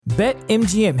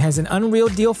BetMGM has an unreal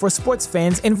deal for sports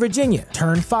fans in Virginia.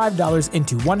 Turn $5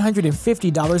 into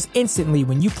 $150 instantly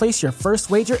when you place your first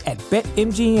wager at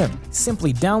BetMGM.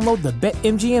 Simply download the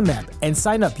BetMGM app and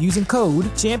sign up using code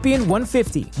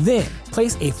Champion150. Then,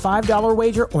 place a $5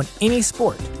 wager on any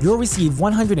sport. You'll receive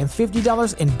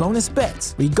 $150 in bonus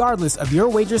bets, regardless of your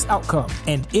wager's outcome.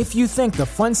 And if you think the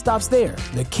fun stops there,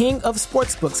 the King of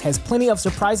Sportsbooks has plenty of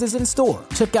surprises in store.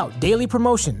 Check out daily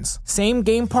promotions,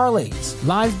 same-game parlays,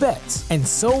 live bets, and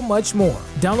so much more.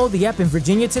 Download the app in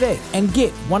Virginia today and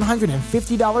get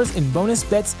 $150 in bonus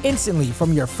bets instantly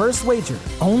from your first wager.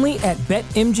 Only at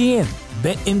BetMGM.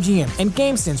 BetMGM and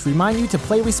GameSense remind you to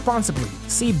play responsibly.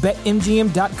 See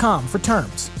BetMGM.com for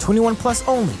terms. 21 plus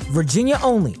only. Virginia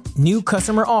only. New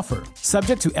customer offer.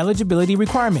 Subject to eligibility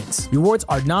requirements. Rewards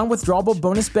are non-withdrawable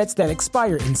bonus bets that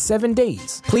expire in 7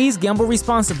 days. Please gamble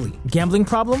responsibly. Gambling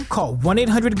problem? Call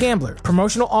 1-800-GAMBLER.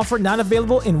 Promotional offer not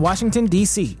available in Washington,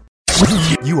 D.C.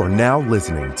 You are now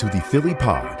listening to the Philly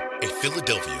Pod, a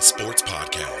Philadelphia sports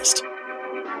podcast.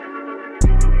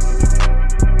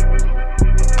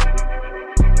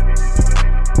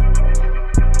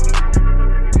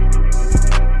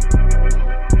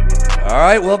 All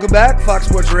right, welcome back. Fox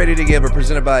Sports Radio to Gambler,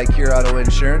 presented by Cure Auto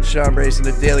Insurance. Sean Brayson,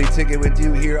 the Daily Ticket with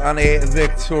you here on a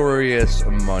victorious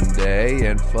Monday.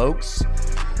 And folks,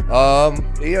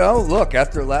 look,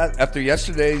 after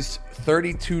yesterday's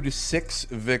 32-6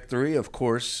 victory, of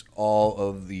course, all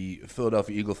of the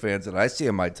Philadelphia Eagle fans that I see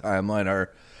on my timeline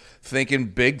are thinking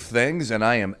big things, and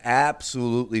I am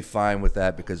absolutely fine with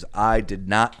that because I did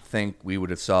not think we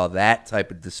would have saw that type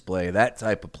of display, that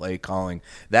type of play calling,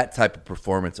 that type of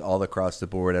performance all across the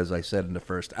board, as I said in the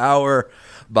first hour,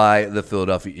 by the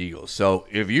Philadelphia Eagles. So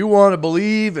if you want to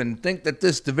believe and think that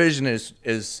this division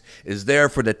is there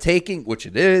for the taking, which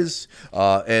it is,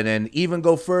 and then even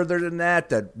go further than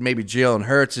that maybe Jalen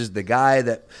Hurts is the guy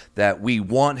that we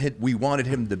wanted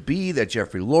him to be, that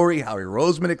Jeffrey Lurie, Howie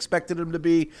Roseman expected him to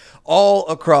be, all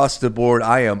across the board,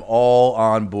 I am all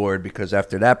on board because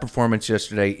after that performance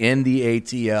yesterday in the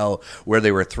ATL where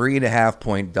they were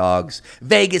 3.5-point dogs,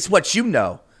 Vegas, what you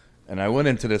know? And I went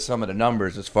into some of the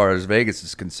numbers as far as Vegas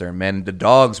is concerned, man. The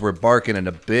dogs were barking in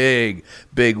a big,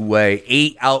 big way.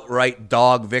 8 outright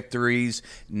dog victories,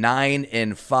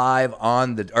 9-5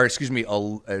 on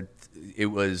the, it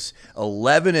was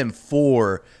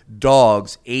 11-4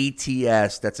 dogs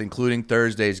ATS. That's including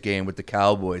Thursday's game with the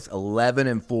Cowboys.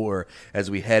 11-4 as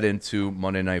we head into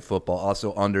Monday Night Football.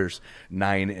 Also unders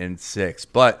 9-6.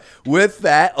 But with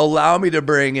that, allow me to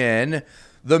bring in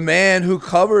the man who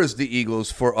covers the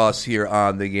Eagles for us here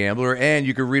on The Gambler, and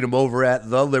you can read him over at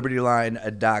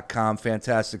thelibertyline.com.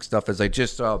 Fantastic stuff, as I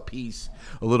just saw a piece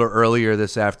a little earlier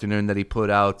this afternoon that he put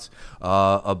out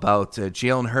about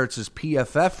Jalen Hurts'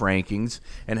 PFF rankings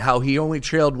and how he only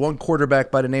trailed one quarterback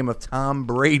by the name of Tom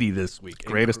Brady this week.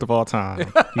 Greatest of all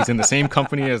time. He's in the same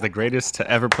company as the greatest to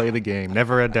ever play the game.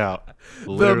 Never a doubt.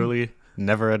 Literally.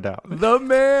 Never a doubt. The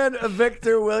man,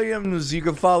 Victor Williams. You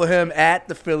can follow him at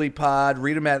the Philly Pod.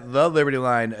 Read him at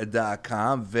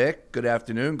thelibertyline.com. Vic, good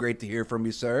afternoon. Great to hear from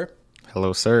you, sir.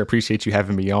 Hello, sir. Appreciate you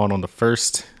having me on the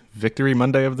first Victory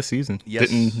Monday of the season. Yes.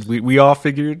 We all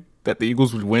figured that the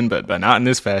Eagles would win, but not in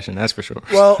this fashion, that's for sure.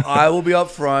 Well, I will be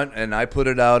up front, and I put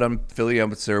it out on Philly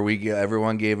Umberser.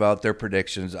 Everyone gave out their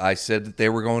predictions. I said that they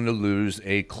were going to lose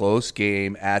a close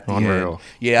game at the end.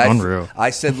 Yeah, Unreal. I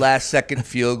said last-second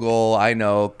field goal. I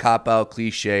know, cop-out,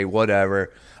 cliche,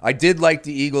 whatever. I did like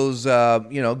the Eagles,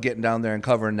 getting down there and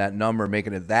covering that number,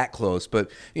 making it that close.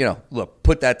 But, look,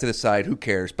 put that to the side. Who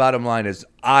cares? Bottom line is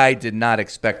I did not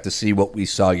expect to see what we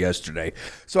saw yesterday.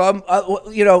 So,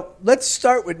 let's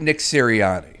start with Nick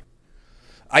Sirianni.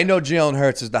 I know Jalen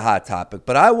Hurts is the hot topic,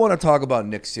 but I want to talk about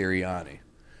Nick Sirianni.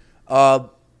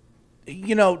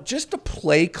 Just the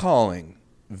play calling,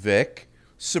 Vic,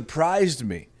 surprised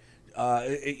me.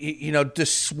 The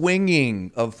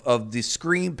swinging of the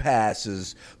screen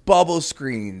passes, bubble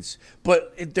screens,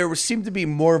 but there seemed to be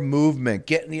more movement,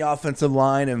 getting the offensive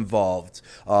line involved,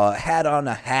 hat on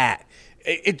a hat.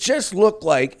 It just looked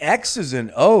like X's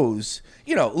and O's.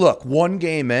 Look, one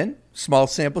game in, small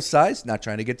sample size, not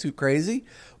trying to get too crazy,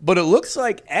 but it looks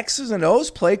like X's and O's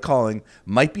play calling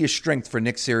might be a strength for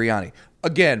Nick Sirianni.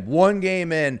 Again, one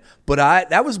game in, but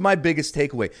that was my biggest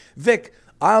takeaway. Vic,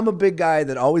 I'm a big guy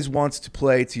that always wants to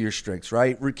play to your strengths,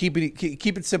 right? Keep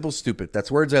it simple, stupid.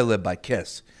 That's words I live by.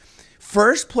 Kiss.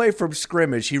 First play from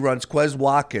scrimmage, he runs Quez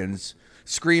Watkins,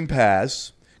 screen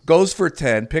pass, goes for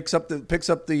 10, picks up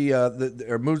the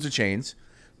or moves the chains.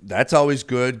 That's always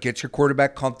good. Gets your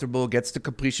quarterback comfortable, gets the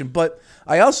completion. But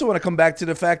I also want to come back to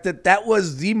the fact that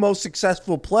was the most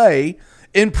successful play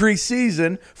in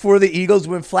preseason for the Eagles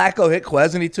when Flacco hit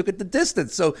Quez and he took it the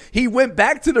distance. So he went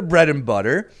back to the bread and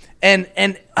butter. And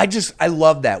I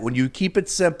love that. When you keep it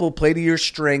simple, play to your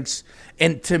strengths.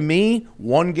 And to me,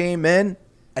 one game in,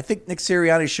 I think Nick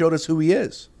Sirianni showed us who he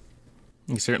is.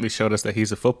 He certainly showed us that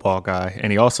he's a football guy.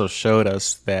 And he also showed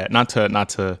us that not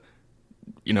to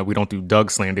we don't do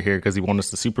Doug slander here because he won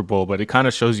us the Super Bowl, but it kind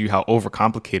of shows you how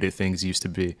overcomplicated things used to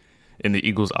be in the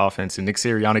Eagles offense. And Nick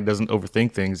Sirianni doesn't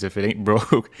overthink things. If it ain't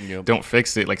broke, don't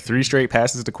fix it. Like 3 straight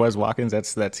passes to Quez Watkins.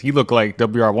 That's he looked like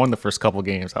WR1 the first couple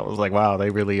games. I was like, wow, they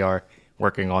really are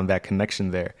working on that connection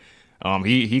there.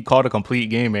 He called a complete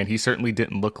game, man. He certainly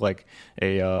didn't look like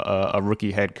a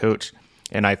rookie head coach.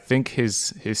 And I think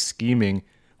his scheming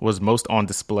was most on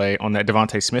display on that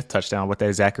Devontae Smith touchdown with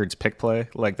that Zach Ertz pick play.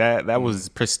 Like that was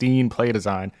pristine play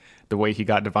design, the way he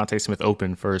got Devontae Smith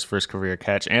open for his first career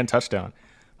catch and touchdown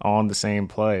on the same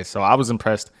play. So I was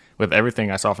impressed with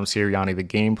everything I saw from Sirianni, the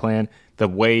game plan, the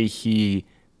way he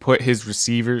put his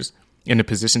receivers in a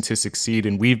position to succeed.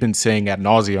 And we've been saying ad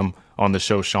nauseum on the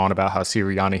show, Sean, about how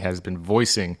Sirianni has been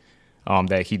voicing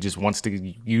that he just wants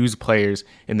to use players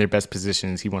in their best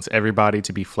positions. He wants everybody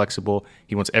to be flexible.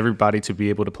 He wants everybody to be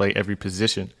able to play every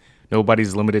position.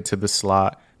 Nobody's limited to the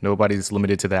slot. Nobody's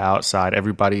limited to the outside.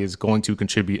 Everybody is going to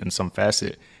contribute in some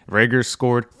facet. Rager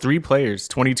scored. 3 players,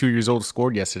 22 years old,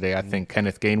 scored yesterday. I think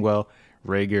Kenneth Gainwell,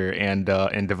 Rager, and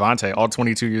Devontae, all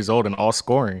 22 years old and all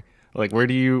scoring. Like, where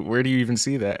do you even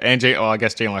see that? And I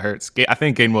guess Jalen Hurts. I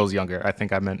think Gainwell's younger. I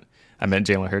think I meant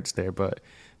Jalen Hurts there. But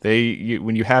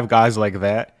when you have guys like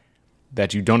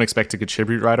that you don't expect to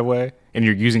contribute right away, and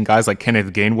you're using guys like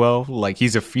Kenneth Gainwell, like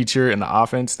he's a feature in the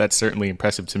offense, that's certainly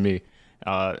impressive to me.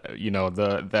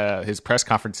 His press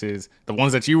conferences, the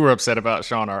ones that you were upset about,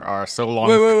 Sean, are so long,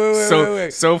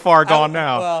 wait. so far gone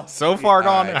now.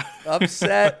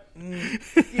 Upset.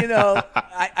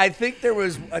 I think there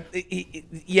was,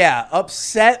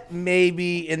 upset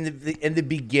maybe in the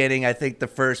beginning. I think the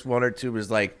first 1 or 2 was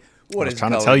like, I was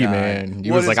trying to tell you, man.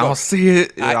 You was like, I don't see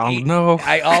it. I don't know.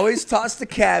 I always toss the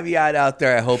caveat out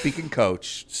there. I hope he can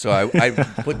coach. So I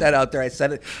put that out there. I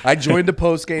said it. I joined the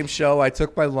post-game show. I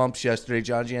took my lumps yesterday.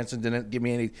 John Jansen didn't give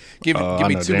me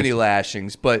too many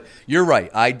lashings. But you're right.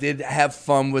 I did have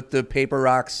fun with the paper,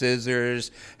 rock,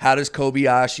 scissors. How does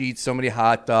Kobayashi eat so many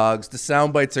hot dogs? The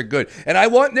sound bites are good. And I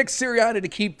want Nick Sirianni to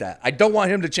keep that. I don't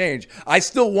want him to change. I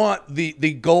still want the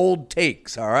gold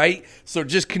takes, all right? So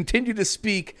just continue to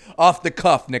speak off the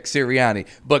cuff, Nick Sirianni,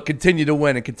 but continue to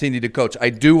win and continue to coach.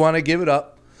 I do want to give it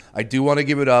up.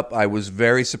 I was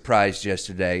very surprised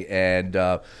yesterday, and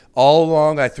all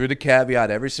along I threw the caveat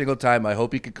every single time. I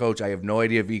hope he could coach. I have no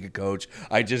idea if he could coach.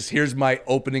 Here's my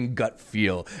opening gut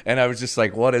feel, and I was just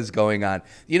like, what is going on?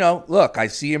 Look, I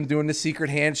see him doing the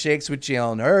secret handshakes with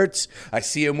Jalen Hurts. I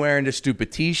see him wearing the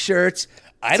stupid T-shirts.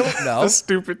 I don't know. The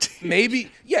stupid tees.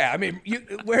 Maybe, yeah. I mean,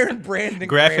 wearing Brandon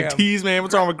graphic Graham. Tees, man.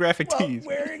 What's wrong with graphic tees?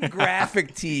 Wearing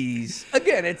graphic tees.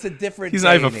 Again, it's a different. He's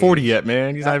not even 40 yet,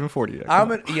 man. He's not even 40 yet.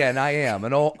 And I am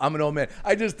I'm an old man.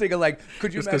 I just think of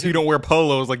could you just imagine? Because you don't wear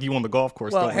polos like you on the golf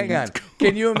course. Well, hang on.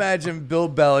 Can you imagine Bill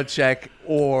Belichick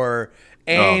or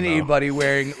anybody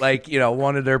wearing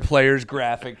one of their players'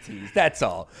 graphic tees? That's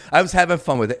all. I was having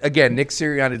fun with it. Again, Nick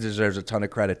Sirianni deserves a ton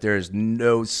of credit. There is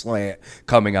no slant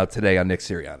coming out today on Nick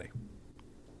Sirianni.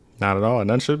 Not at all.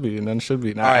 None should be. Now,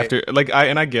 right. after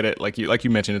I get it. Like you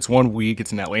mentioned, it's 1 week.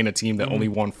 It's an Atlanta team that only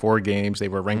won 4 games. They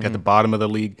were ranked at the bottom of the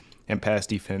league in pass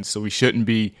defense, so we shouldn't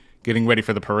be getting ready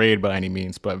for the parade by any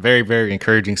means, but very, very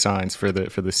encouraging signs for the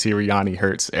Sirianni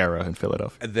Hurts era in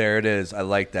Philadelphia. There it is. I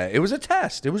like that. It was a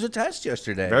test. It was a test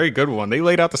yesterday. Very good one. They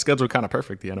laid out the schedule kind of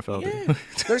perfect, the NFL did. Yeah.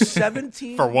 There's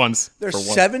 17. For once.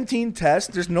 There's 17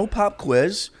 tests. There's no pop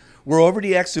quiz. We're over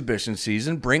the exhibition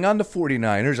season. Bring on the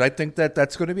 49ers. I think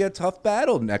that's going to be a tough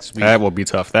battle next week. That will be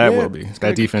tough. That will be.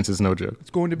 That defense is no joke.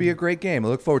 It's going to be a great game. I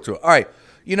look forward to it. All right.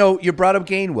 You brought up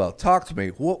Gainwell. Talk to me.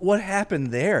 What happened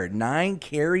there? 9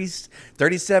 carries,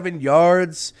 37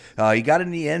 yards. He got in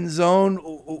the end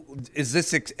zone. Is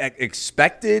this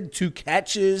expected? 2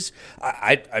 catches?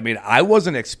 I mean, I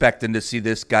wasn't expecting to see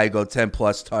this guy go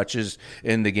 10-plus touches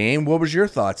in the game. What was your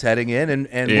thoughts heading in,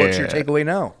 and what's your takeaway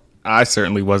now? I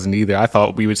certainly wasn't either. I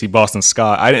thought we would see Boston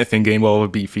Scott. I didn't think Gainwell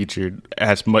would be featured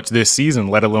as much this season,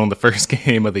 let alone the first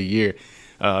game of the year.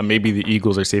 Maybe the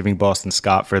Eagles are saving Boston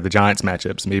Scott for the Giants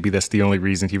matchups. Maybe that's the only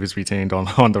reason he was retained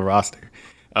on the roster.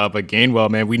 But Gainwell,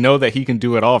 man, we know that he can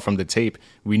do it all from the tape.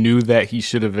 We knew that he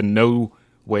should have in no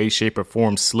way, shape, or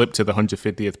form slipped to the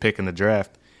 150th pick in the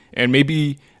draft. And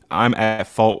maybe I'm at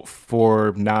fault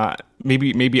for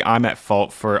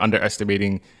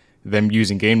underestimating them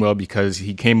using Gainwell because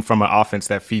he came from an offense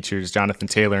that features Jonathan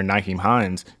Taylor and Nyheim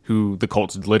Hines, who the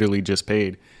Colts literally just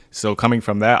paid. So coming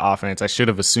from that offense, I should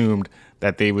have assumed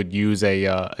that they would use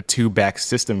a two-back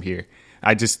system here.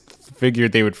 I just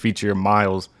figured they would feature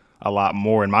Miles a lot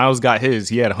more. And Miles got his.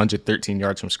 He had 113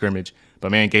 yards from scrimmage.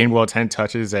 But, man, Gainwell 10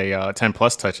 touches,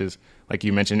 10-plus touches, like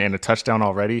you mentioned, and a touchdown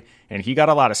already. And he got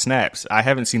a lot of snaps. I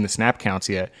haven't seen the snap counts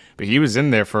yet, but he was in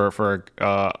there for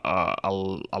a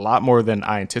lot more than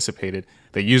I anticipated.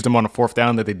 They used him on a fourth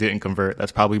down that they didn't convert.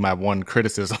 That's probably my one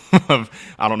criticism of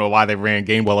I don't know why they ran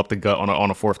Gainwell up the gut on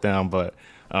a fourth down, but,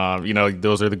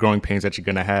 those are the growing pains that you're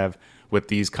going to have with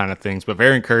these kind of things. But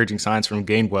very encouraging signs from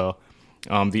Gainwell.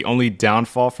 The only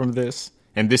downfall from this,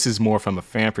 and this is more from a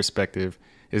fan perspective,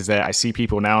 is that I see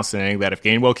people now saying that if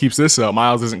Gainwell keeps this up,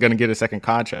 Miles isn't going to get a second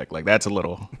contract. Like that's a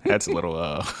little that's a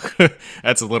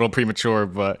little premature.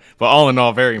 But all in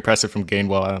all, very impressive from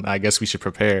Gainwell. And I guess we should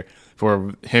prepare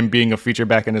for him being a feature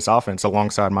back in this offense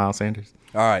alongside Miles Sanders.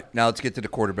 All right, now let's get to the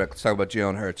quarterback. Let's talk about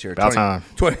Jalen Hurts here. About time.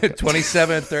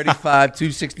 27, 35,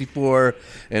 264.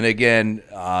 And again,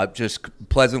 just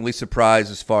pleasantly surprised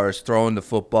as far as throwing the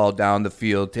football down the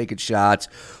field, taking shots,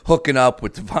 hooking up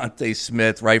with Devontae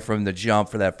Smith right from the jump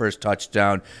for that first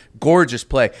touchdown. Gorgeous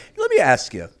play. Let me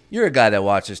ask you, you're a guy that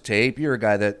watches tape. You're a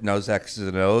guy that knows X's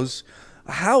and O's.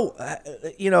 How,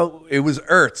 it was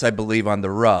Ertz, I believe, on the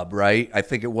rub, right? I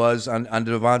think it was on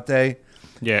Devontae.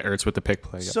 Yeah, Ertz with the pick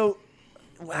play. Yep. So,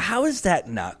 how is that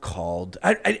not called?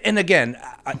 And again,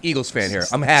 Eagles fan here.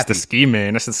 I'm happy. It's the scheme,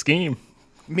 man. That's the scheme.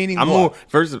 Meaning I'm what? more,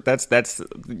 first, that's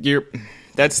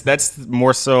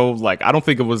more so like I don't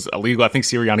think it was illegal. I think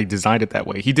Sirianni designed it that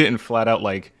way. He didn't flat out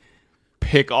like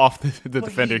pick off the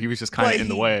defender. He was just kind of in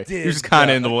the way. He was just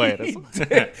kind of in the way.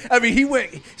 I mean, he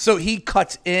went. So he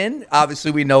cuts in.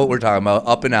 Obviously, we know what we're talking about.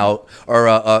 Up and out, or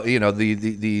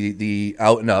the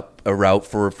out and up route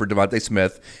for Devontae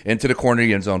Smith into the corner of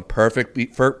the end zone.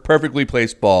 Perfectly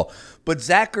placed ball. But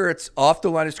Zach Ertz off the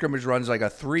line of scrimmage runs like a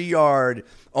 3-yard,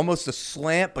 almost a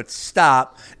slant, but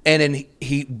stop. And then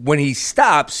when he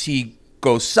stops, he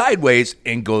goes sideways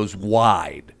and goes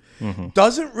wide. Mm-hmm.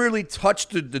 Doesn't really touch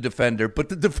the defender, but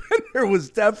the defender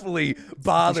was definitely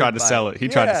bothered. He tried to sell it. He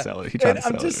tried to sell it.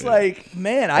 I'm just like,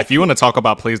 man. If you want to talk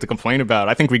about plays to complain about,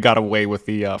 I think we got away with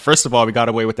the. First of all, we got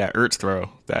away with that Ertz throw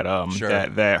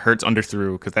that Hurts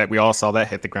underthrew because we all saw that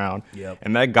hit the ground. Yep.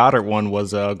 And that Goddard one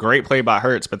was a great play by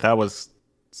Hurts, but that was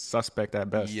suspect at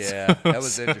best. Yeah, that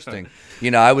was interesting.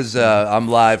 I'm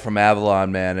live from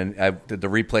Avalon, man, and the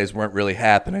replays weren't really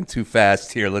happening too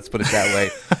fast here. Let's put it that way.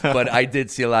 But I did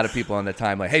see a lot of people on the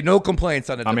time like, hey, no complaints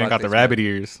on the. I mean, got the rabbit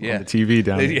ears on the TV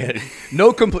down there. Yeah,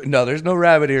 no, there's no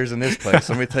rabbit ears in this place.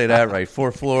 Let me tell you that right.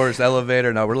 4 floors,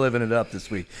 elevator. No, we're living it up this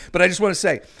week. But I just want to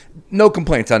say, no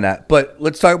complaints on that. But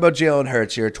let's talk about Jalen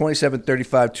Hurts here. 27,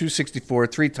 35, 264,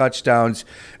 3 touchdowns.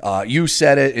 You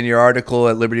said it in your article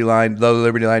at Liberty Line,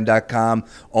 LibertyLine.com.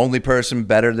 Only person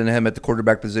better than him at the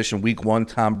quarterback position, week 1,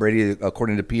 Tom Brady,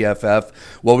 according to PFF.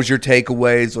 What was your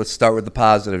takeaways? Let's start with the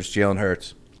positives, Jalen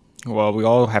Hurts. Well, we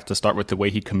all have to start with the way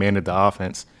he commanded the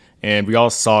offense. And we all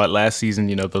saw it last season,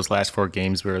 those last 4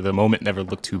 games where the moment never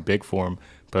looked too big for him.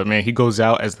 But, man, he goes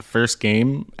out as the first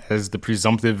game as the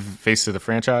presumptive face of the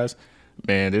franchise.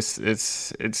 Man,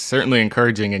 it's certainly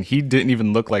encouraging, and he didn't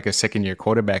even look like a second-year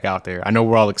quarterback out there. I know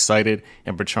we're all excited,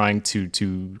 and we're trying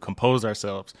to compose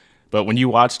ourselves. But when you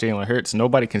watch Jalen Hurts,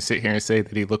 nobody can sit here and say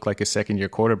that he looked like a second-year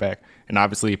quarterback. And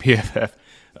obviously PFF,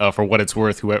 for what it's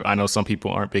worth, I know some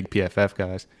people aren't big PFF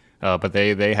guys, but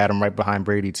they had him right behind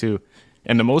Brady too.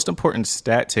 And the most important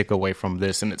stat takeaway from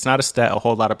this, and it's not a stat a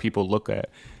whole lot of people look at,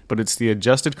 but it's the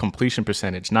adjusted completion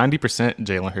percentage, 90%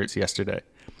 Jalen Hurts yesterday.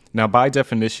 Now, by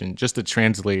definition, just to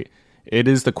translate, it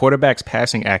is the quarterback's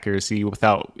passing accuracy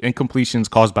without incompletions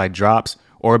caused by drops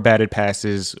or batted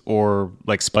passes or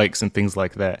like spikes and things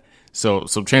like that. So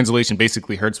translation,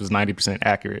 basically, Hurts was 90%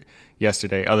 accurate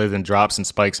yesterday, other than drops and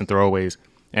spikes and throwaways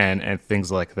and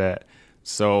things like that.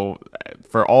 So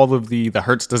for all of the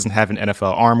Hurts doesn't have an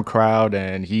NFL arm crowd,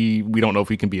 and we don't know if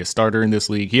he can be a starter in this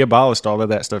league. He abolished all of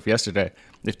that stuff yesterday.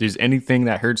 If there's anything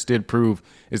that Hurts did prove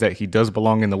is that he does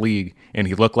belong in the league, and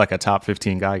he looked like a top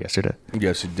 15 guy yesterday.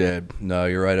 Yes, he did. No,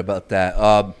 you're right about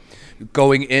that.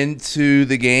 Going into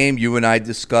the game, you and I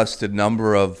discussed a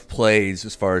number of plays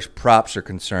as far as props are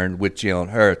concerned with Jalen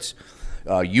Hurts.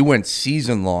 You went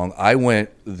season long. I went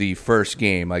the first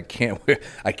game. I can't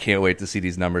wait to see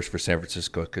these numbers for San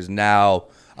Francisco because now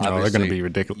they're going to be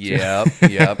ridiculous.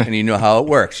 Yep. And you know how it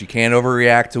works. You can't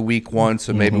overreact to week 1,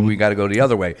 so maybe we got to go the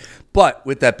other way. But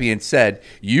with that being said,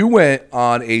 you went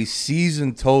on a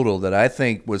season total that I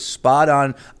think was spot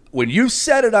on. when you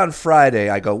said it on Friday,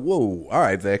 I go, whoa, all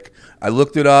right, Vic. I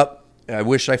looked it up. I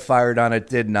wish I fired on it.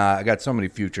 Did not. I got so many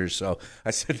futures. So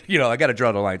I said, I got to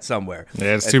draw the line somewhere.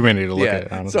 Yeah, it's too many to look at.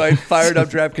 Honestly. So I fired up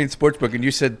DraftKings Sportsbook, and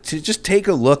you said to just take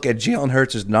a look at Jalen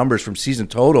Hurts' numbers from season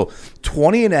total,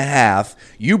 20.5.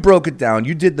 You broke it down.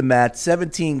 You did the math.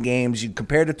 17 games. You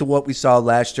compared it to what we saw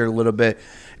last year a little bit.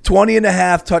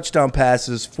 20.5 touchdown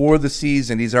passes for the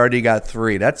season. He's already got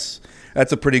 3. That's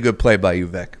a pretty good play by you,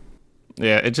 Vic.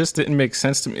 Yeah, it just didn't make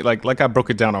sense to me. Like I broke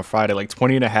it down on Friday,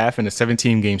 20.5 in a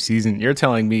 17-game season. You're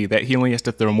telling me that he only has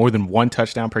to throw more than 1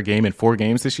 touchdown per game in 4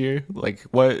 games this year?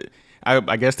 What?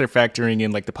 I guess they're factoring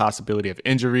in the possibility of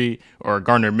injury or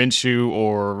Gardner Minshew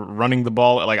or running the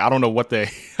ball. I don't know what they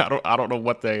I don't know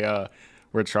what they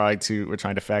were trying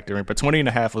to factor in. But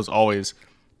 20.5 was always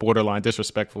borderline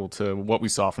disrespectful to what we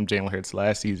saw from Jalen Hurts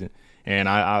last season.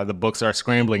 And the books are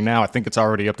scrambling now. I think it's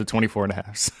already up to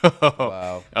 24.5. So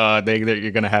wow.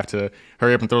 You're going to have to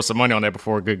hurry up and throw some money on that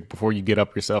before you get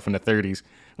up yourself in the 30s.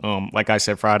 Like I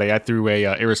said Friday, I threw a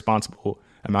irresponsible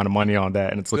amount of money on that,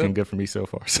 and it's looking good for me so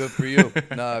far. Good for you.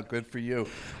 Good for you.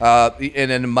 And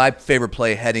then my favorite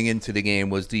play heading into the game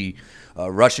was the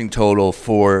rushing total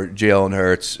for Jalen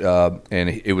Hurts, and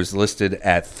it was listed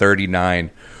at 39,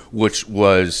 which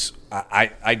was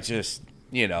I just –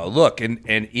 look,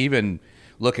 and even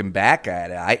looking back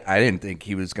at it, I didn't think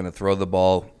he was going to throw the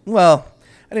ball. Well,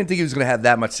 I didn't think he was going to have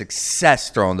that much success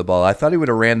throwing the ball. I thought he would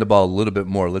have ran the ball a little bit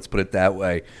more. Let's put it that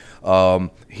way.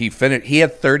 He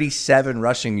had 37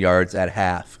 rushing yards at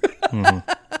half.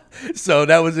 Mm-hmm. So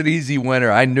that was an easy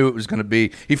winner. I knew it was going to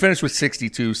be. He finished with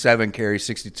 62, 7 carries,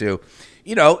 62.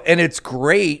 And it's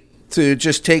great to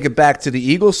just take it back to the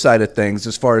Eagles side of things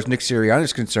as far as Nick Sirianni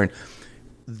is concerned.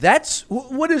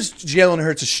 What is Jalen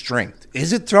Hurts' strength?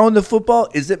 Is it throwing the football?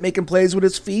 Is it making plays with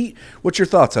his feet? What's your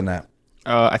thoughts on that?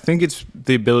 I think it's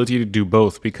the ability to do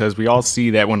both, because we all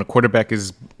see that when a quarterback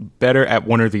is better at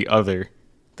one or the other,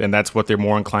 then that's what they're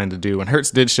more inclined to do. And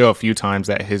Hurts did show a few times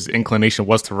that his inclination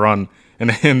was to run,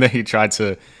 and then he tried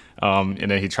to,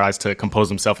 tries to compose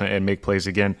himself and make plays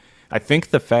again. I think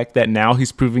the fact that now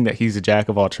he's proving that he's a jack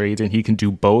of all trades and he can do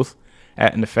both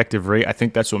at an effective rate, I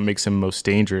think that's what makes him most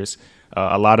dangerous.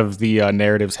 A lot of the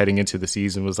narratives heading into the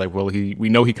season was we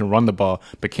know he can run the ball,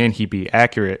 but can he be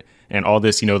accurate? And all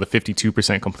this, the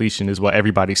 52% completion is what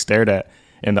everybody stared at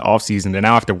in the offseason. And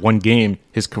now after one game,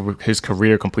 his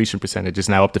career completion percentage is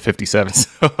now up to 57.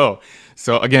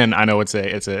 So again, I know it's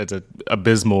a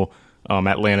abysmal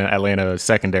Atlanta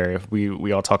secondary.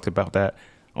 We all talked about that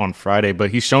on Friday,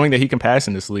 but he's showing that he can pass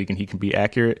in this league and he can be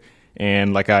accurate.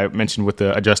 And like I mentioned with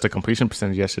the adjusted completion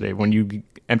percentage yesterday, when you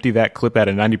empty that clip at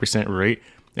a 90% rate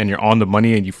and you're on the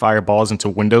money and you fire balls into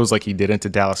windows like he did into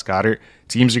Dallas Goedert,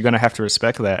 teams are going to have to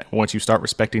respect that. Once you start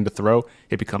respecting the throw,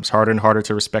 it becomes harder and harder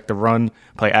to respect the run.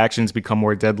 Play actions become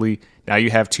more deadly. Now you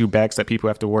have 2 backs that people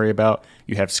have to worry about.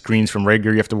 You have screens from Rager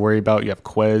you have to worry about. You have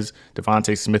Quez.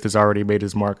 Devontae Smith has already made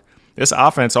his mark. This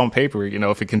offense on paper,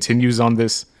 if it continues on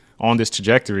this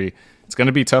trajectory, it's going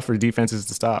to be tough for defenses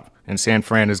to stop. And San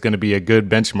Fran is going to be a good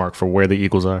benchmark for where the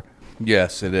Eagles are.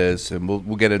 Yes, it is. And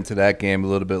we'll get into that game a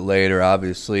little bit later.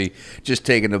 Obviously, just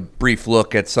taking a brief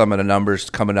look at some of the numbers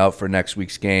coming out for next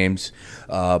week's games.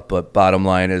 But bottom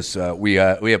line is we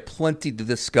have plenty to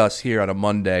discuss here on a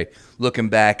Monday, looking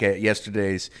back at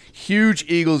yesterday's huge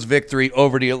Eagles victory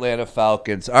over the Atlanta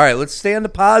Falcons. All right, let's stay on the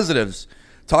positives.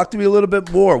 Talk to me a little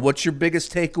bit more. What's your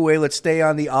biggest takeaway? Let's stay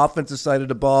on the offensive side of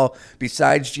the ball.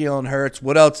 Besides Jalen Hurts,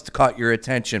 what else caught your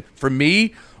attention? For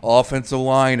me, offensive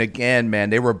line, again, man,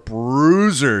 they were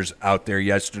bruisers out there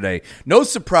yesterday. No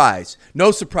surprise,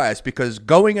 because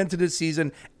going into the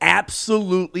season,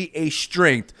 absolutely a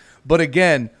strength. But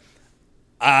again,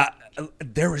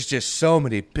 there was just so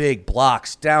many big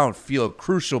blocks, downfield,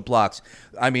 crucial blocks.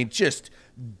 I mean, just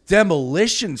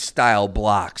demolition style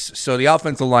blocks. So the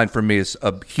offensive line for me is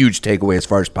a huge takeaway as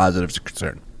far as positives are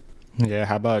concerned. Yeah,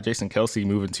 how about Jason Kelce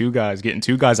moving 2 guys, getting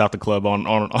 2 guys out the club on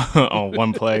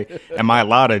one play? And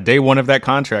Mailata, day 1 of that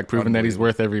contract, proving that he's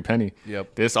worth every penny.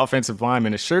 Yep. This offensive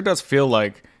lineman, it sure does feel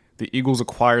like the Eagles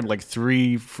acquired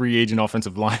 3 free agent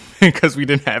offensive linemen because we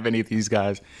didn't have any of these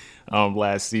guys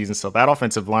last season. So that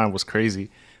offensive line was crazy.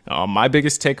 My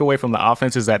biggest takeaway from the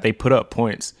offense is that they put up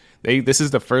points. This is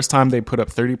the first time they put up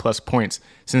 30-plus points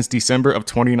since December of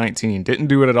 2019. Didn't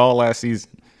do it at all last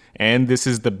season. And this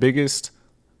is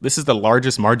the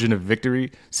largest margin of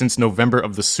victory since November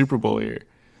of the Super Bowl year.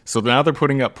 So now they're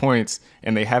putting up points,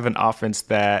 and they have an offense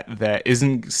that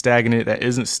isn't stagnant, that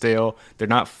isn't stale. They're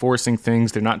not forcing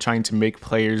things. They're not trying to make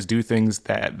players do things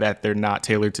that they're not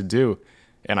tailored to do.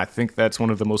 And I think that's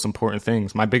one of the most important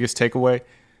things. My biggest takeaway,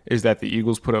 is that the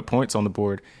Eagles put up points on the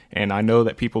board. And I know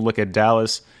that people look at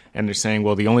Dallas and they're saying,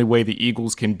 well, the only way the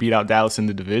Eagles can beat out Dallas in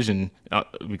the division,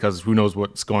 because who knows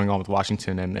what's going on with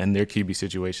Washington and their QB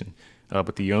situation.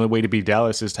 But the only way to beat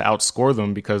Dallas is to outscore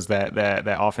them because that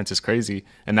offense is crazy.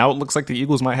 And now it looks like the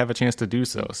Eagles might have a chance to do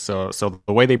so. So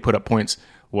the way they put up points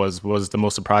was the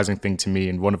most surprising thing to me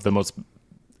and one of the most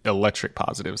electric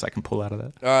positives I can pull out of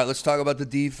that. All right, let's talk about the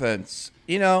defense.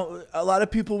 You know, a lot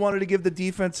of people wanted to give the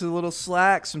defense a little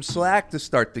slack to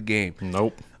start the game.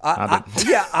 Nope.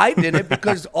 I didn't,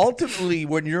 because ultimately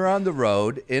when you're on the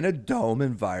road in a dome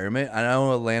environment, I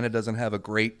know Atlanta doesn't have a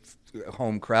great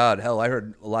home crowd. Hell, I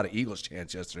heard a lot of Eagles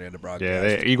chants yesterday on the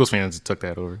broadcast. Yeah, Eagles fans took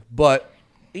that over. But,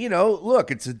 you know, look,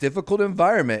 it's a difficult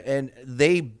environment, and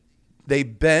they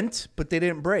bent, but they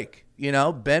didn't break. You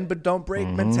know, bend but don't break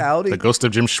mentality. The ghost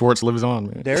of Jim Schwartz lives on,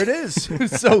 man. There it is.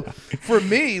 So for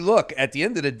me, look, at the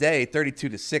end of the day,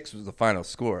 32-6 was the final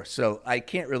score. So I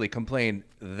can't really complain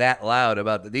that loud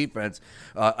about the defense.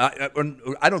 I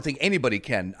don't think anybody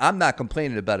can. I'm not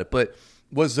complaining about it. But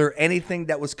was there anything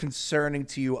that was concerning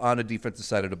to you on the defensive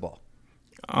side of the ball?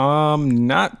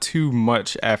 Not too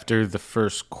much after the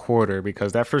first quarter,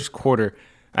 because that first quarter,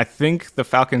 I think the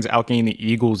Falcons outgained the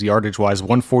Eagles yardage-wise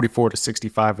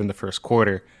 144-65 in the first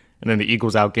quarter, and then the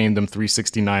Eagles outgained them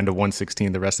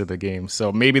 369-116 the rest of the game.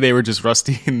 So maybe they were just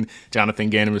rusty, and Jonathan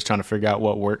Gannon was trying to figure out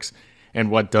what works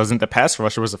and what doesn't. The pass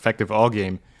rusher was effective all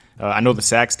game. I know the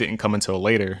sacks didn't come until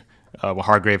later.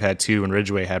 Hargrave had 2 and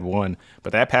Ridgeway had 1,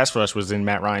 but that pass rush was in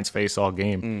Matt Ryan's face all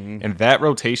game. And that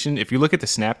rotation, if you look at the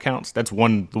snap counts, that's the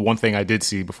one thing I did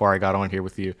see before I got on here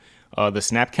with you. The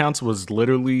snap counts was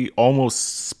literally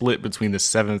almost split between the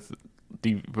seven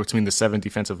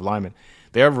defensive linemen.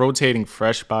 They are rotating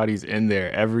fresh bodies in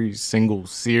there every single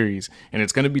series, and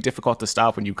it's going to be difficult to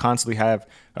stop when you constantly have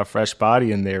a fresh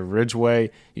body in there.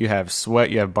 Ridgeway, you have Sweat,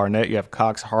 you have Barnett, you have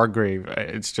Cox, Hargrave.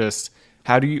 It's just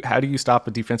how do you stop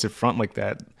a defensive front like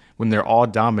that when they're all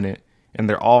dominant and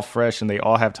they're all fresh and they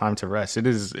all have time to rest? It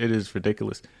is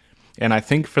ridiculous. And I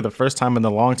think for the first time in a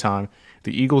long time,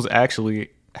 the Eagles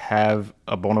actually have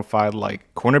a bona fide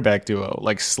cornerback duo.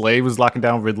 Like Slay was locking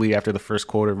down Ridley after the first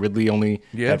quarter. Ridley only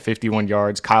had 51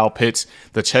 yards. Kyle Pitts,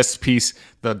 the chest piece,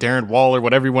 the Darren Waller,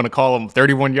 whatever you want to call him,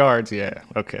 31 yards. Yeah,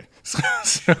 okay.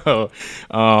 So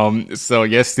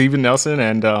yes, Steven Nelson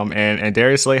and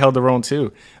Darius Slay held their own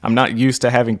too. I'm not used to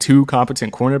having 2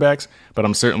 competent cornerbacks, but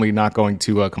I'm certainly not going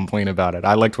to complain about it.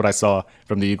 I liked what I saw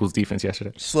from the Eagles defense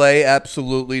yesterday. Slay,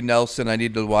 absolutely. Nelson, I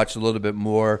need to watch a little bit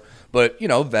more. But, you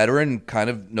know, veteran kind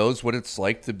of knows what it's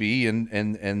like to be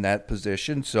in that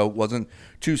position. So it wasn't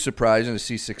too surprising to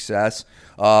see success.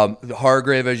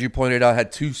 Hargrave, as you pointed out,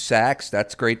 had 2 sacks.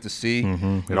 That's great to see.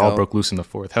 It all broke loose in the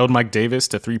fourth. Held Mike Davis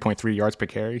to 3.3 yards per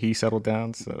carry. He settled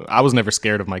down. So I was never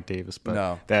scared of Mike Davis,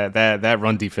 but that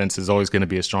run defense is always going to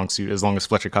be a strong suit as long as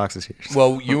Fletcher Cox is here.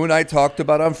 Well, you and I talked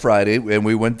about on Friday, and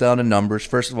we went down the numbers.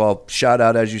 First of all, shout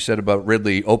out, as you said, about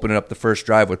Ridley opening up the first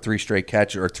drive with 3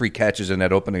 catches in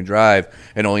that opening drive,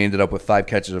 and only ended up with 5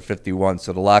 catches of 51.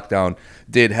 So the lockdown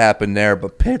did happen there.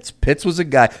 But Pitts was a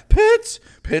guy. Pitts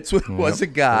was a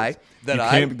guy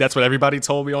that that's what everybody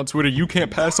told me on Twitter. You can't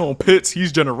pass on Pitts.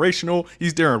 He's generational.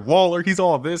 He's Darren Waller. He's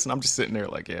all this. And I'm just sitting there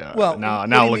like, yeah. Well,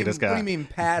 now look at this guy. What do you mean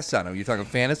pass on him? You talking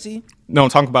fantasy? No, I'm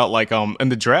talking about in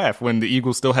the draft when the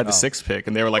Eagles still had the 6th pick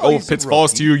and they were like, Pitts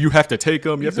falls to you. You have to take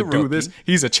him. You have to do this.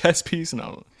 He's a chess piece.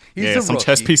 No. Some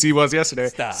chess piece he was yesterday.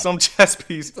 Stop. Some chess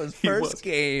piece. It's his first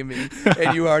game,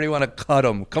 and you already want to cut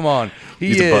him. Come on.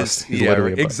 He's a bust. He's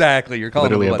literally a bust. Exactly. You're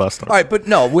calling literally him a bust. All right, but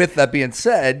no, with that being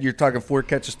said, you're talking 4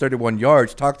 catches, 31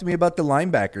 yards. Talk to me about the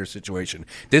linebacker situation.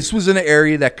 This was an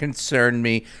area that concerned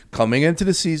me coming into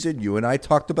the season. You and I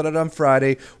talked about it on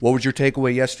Friday. What was your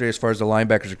takeaway yesterday as far as the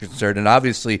linebackers are concerned? And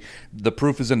obviously, the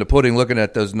proof is in the pudding looking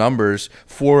at those numbers.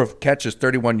 4 catches,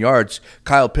 31 yards.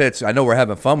 Kyle Pitts, I know we're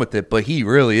having fun with it, but he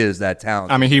really is that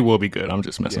talented. I mean, he will be good. I'm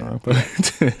just messing around.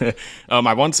 But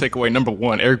my one takeaway, number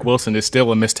 1, Eric Wilson is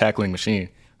still a missed tackling machine.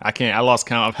 I lost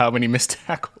count of how many missed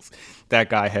tackles that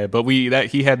guy had. But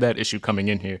he had that issue coming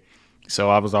in here.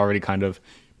 So I was already kind of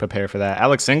prepared for that.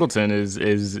 Alex Singleton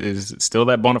is still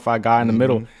that bona fide guy in the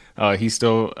middle. He's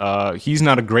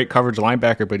not a great coverage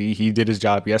linebacker, but he did his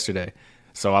job yesterday.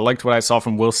 So I liked what I saw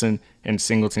from Wilson and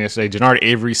Singleton yesterday. Jannard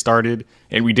Avery started,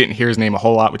 and we didn't hear his name a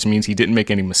whole lot, which means he didn't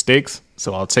make any mistakes.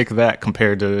 So I'll take that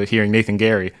compared to hearing Nathan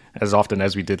Gary as often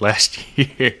as we did last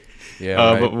year.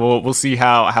 Yeah, But we'll see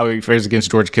how he fares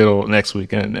against George Kittle next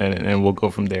week, and we'll go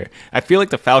from there. I feel like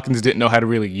the Falcons didn't know how to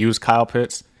really use Kyle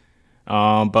Pitts.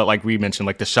 But like we mentioned,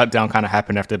 the shutdown kind of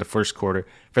happened after the first quarter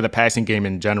for the passing game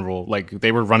in general.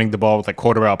 They were running the ball with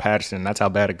Cordarrelle Patterson. That's how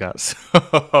bad it got.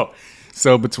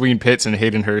 So between Pitts and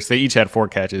Hayden Hurst, they each had 4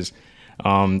 catches.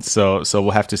 So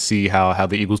we'll have to see how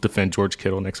the Eagles defend George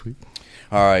Kittle next week.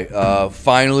 All right.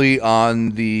 Finally,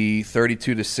 on the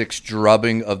 32-6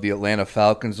 drubbing of the Atlanta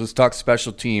Falcons, let's talk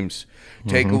special teams.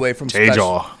 Takeaway from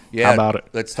J-Jaw. Yeah, how about it?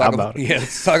 Let's talk about it. Yeah,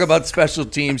 let's talk about special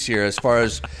teams here as far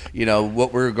as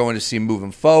what we're going to see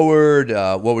moving forward.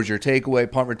 What was your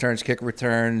takeaway? Punt returns, kick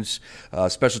returns,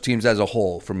 special teams as a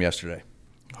whole from yesterday.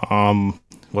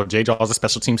 Well, J-Jaw's a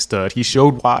special team stud. He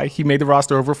showed why he made the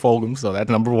roster over Fulgham, so that's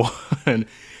number 1.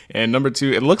 And number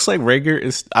 2, it looks like Rager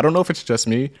is. I don't know if it's just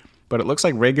me, but it looks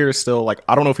like Rager is still like,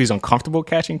 I don't know if he's uncomfortable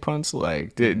catching punts.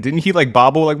 Like, didn't he like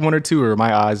bobble like 1 or 2, or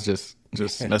my eyes just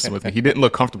messing with me? He didn't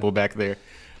look comfortable back there.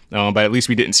 But at least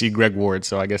we didn't see Greg Ward,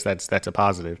 so I guess that's a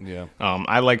positive. Yeah.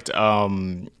 I liked.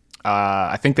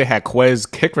 I think they had Quez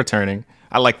kick returning.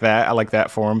 I like that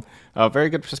for him. Very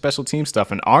good for special team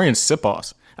stuff. And Arjen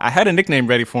Sipos. I had a nickname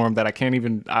ready for him that I can't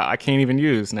even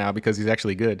use now because he's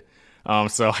actually good.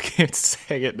 So I can't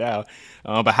say it now.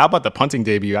 But how about the punting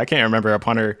debut? I can't remember a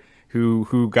punter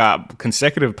who got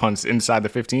consecutive punts inside the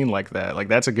 15 like that. Like,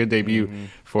 that's a good debut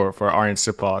for Arjen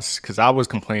Sipos, because I was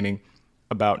complaining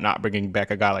about not bringing back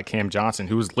a guy like Cam Johnson,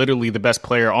 who was literally the best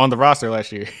player on the roster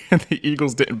last year. The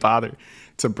Eagles didn't bother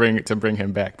to bring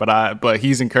him back. But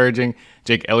he's encouraging.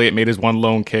 Jake Elliott made his 1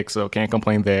 lone kick, so can't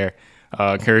complain there.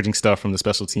 Encouraging stuff from the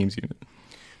special teams unit.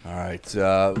 All right.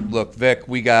 Look, Vic,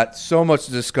 we got so much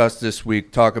to discuss this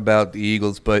week, talk about the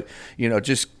Eagles, but,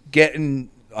 just getting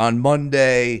on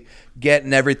Monday,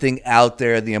 getting everything out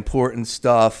there, the important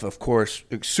stuff. Of course,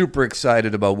 super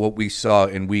excited about what we saw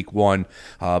in week 1.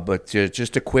 But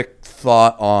just a quick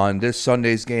thought on this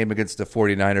Sunday's game against the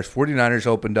 49ers. 49ers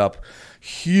opened up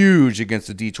huge against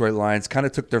the Detroit Lions, kind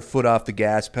of took their foot off the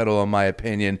gas pedal, in my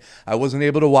opinion. I wasn't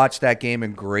able to watch that game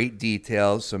in great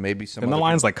detail, so maybe some. And the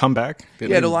Lions come back?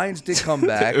 Yeah, the Lions did come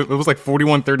back. It was like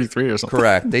 41-33 or something.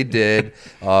 Correct, they did.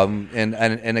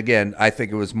 And again, I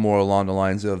think it was more along the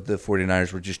lines of the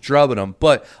 49ers were just drubbing them.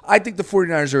 But I think the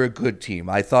 49ers are a good team.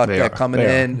 I thought that coming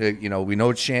in, we know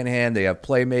it's Shanahan. They have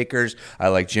playmakers. I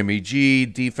like Jimmy G.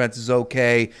 Defense is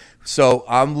okay. So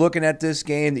I'm looking at this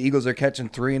game. The Eagles are catching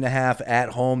 3.5 at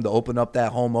home to open up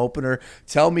that home opener.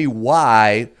 Tell me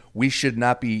why we should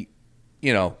not be,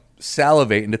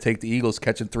 salivating to take the Eagles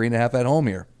catching 3.5 at home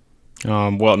here.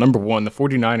 Well, number 1, the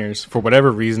 49ers, for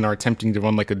whatever reason, are attempting to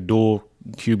run like a dual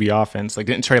QB offense. Like,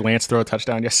 didn't Trey Lance throw a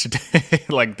touchdown yesterday?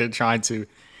 Like, they're trying to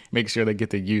make sure they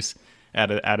get the use out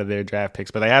of their draft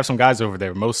picks. But they have some guys over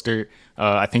there. Mostert,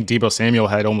 I think Deebo Samuel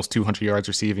had almost 200 yards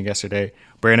receiving yesterday.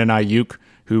 Brandon Ayuk,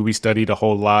 who we studied a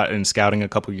whole lot in scouting a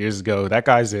couple years ago. That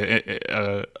guy's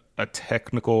a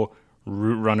technical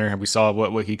route runner, and we saw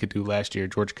what he could do last year.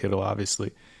 George Kittle,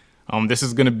 obviously. This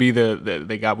is going to be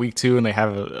they got week 2, and they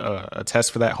have a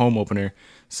test for that home opener.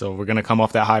 So we're going to come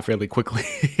off that high fairly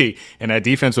quickly. And that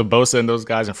defense with Bosa and those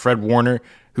guys, and Fred Warner,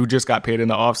 who just got paid in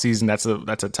the offseason,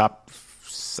 that's a top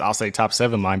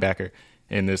 7 linebacker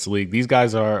in this league. These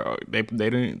guys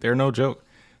they're no joke.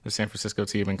 The San Francisco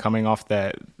team, and coming off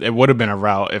that, it would have been a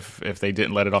rout if they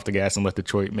didn't let it off the gas and let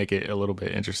Detroit make it a little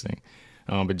bit interesting.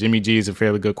 But Jimmy G is a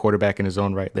fairly good quarterback in his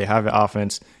own right. They have an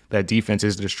offense. That defense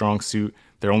is their strong suit.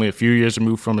 They're only a few years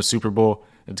removed from a Super Bowl.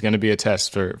 It's going to be a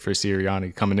test for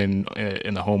Sirianni coming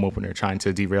in the home opener, trying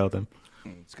to derail them.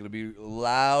 It's going to be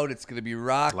loud. It's going to be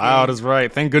rocking. Loud is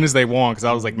right. Thank goodness they won, because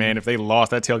I was like, man, if they lost,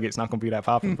 that tailgate's not going to be that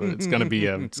popular. But it's going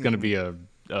to be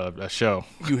a show.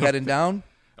 You heading down?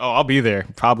 Oh, I'll be there.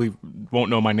 Probably won't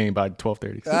know my name by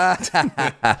 12:30.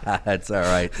 That's all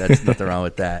right. That's nothing wrong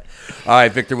with that. All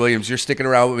right, Victor Williams, you're sticking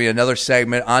around with me. Another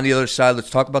segment. On the other side, let's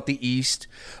talk about the East.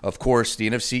 Of course, the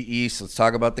NFC East. Let's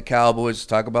talk about the Cowboys. Let's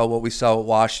talk about what we saw at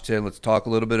Washington. Let's talk a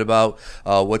little bit about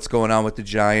what's going on with the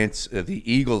Giants. The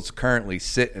Eagles currently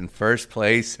sit in first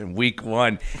place in week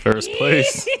 1. First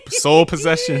place. Sole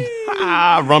possession.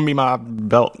 Run me my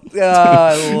belt.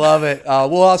 I love it.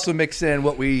 We'll also mix in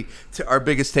what our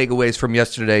biggest takeaways from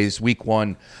yesterday's week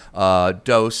 1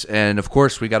 dose. And, of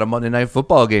course, we got a Monday Night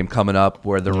Football game coming up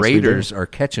where the Raiders are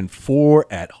catching 4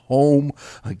 at home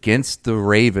against the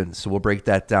Ravens. So we'll break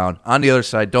that down. On the other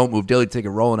side, don't move. Daily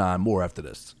Ticket rolling on. More after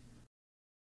this.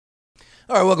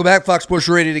 All right, welcome back. Fox Sports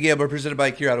Radio to Gamble, presented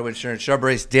by Key Auto Insurance. Chubb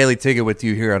Race Daily Ticket with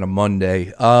you here on a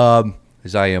Monday.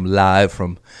 As I am live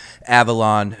from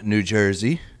Avalon, New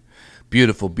Jersey.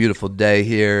 Beautiful, beautiful day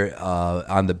here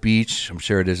on the beach. I'm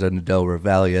sure it is in the Delaware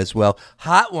Valley as well.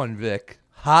 Hot one, Vic.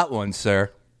 Hot one,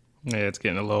 sir. Yeah, it's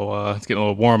getting a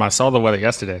little warm. I saw the weather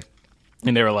yesterday,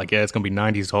 and they were like, "Yeah, it's gonna be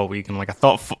 90s all week." And I'm like, I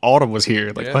thought autumn was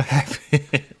here. Like, what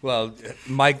happened? Well,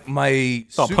 my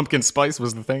pumpkin spice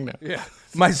was the thing now. Yeah,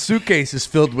 my suitcase is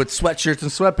filled with sweatshirts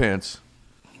and sweatpants.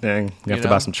 Dang, you have to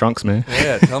buy some trunks, man.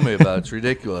 Yeah, tell me about it. It's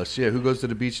ridiculous. Yeah, who goes to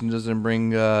the beach and doesn't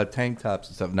bring tank tops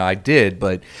and stuff? No, I did,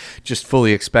 but just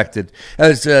fully expected.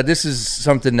 As this is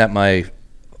something that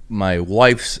my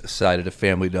wife's side of the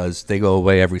family does. They go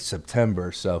away every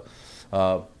September, so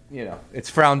it's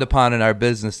frowned upon in our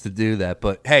business to do that.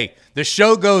 But hey, the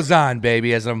show goes on,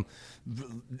 baby.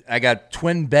 I got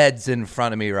twin beds in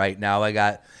front of me right now. I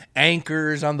got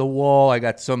anchors on the wall. I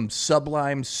got some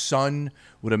sublime sun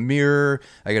with a mirror.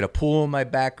 I got a pool in my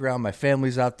background. My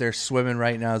family's out there swimming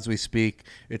right now as we speak.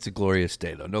 It's a glorious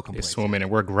day, though. No complaints. They're swimming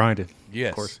and we're grinding. Yes,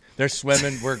 of course. They're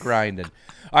swimming. We're grinding.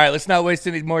 All right, let's not waste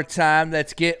any more time.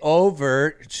 Let's get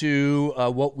over to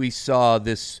what we saw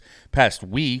this past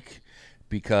week,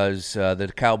 because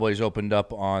the Cowboys opened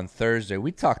up on Thursday.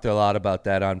 We talked a lot about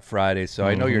that on Friday, so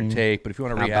I know your take. But if you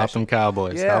want to rehash, how about them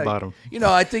Cowboys? Yeah, how about them?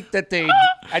 I think that they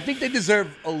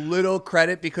deserve a little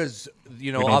credit because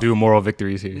we don't do moral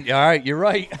victories here. All right, you're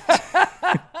right.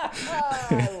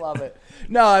 I love it.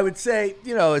 No, I would say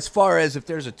as far as if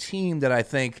there's a team that I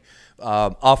think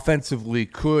offensively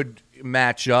could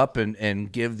match up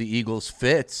and give the Eagles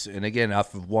fits, and again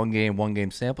off of one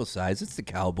game sample size, it's the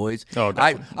Cowboys. Oh,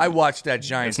 I watched that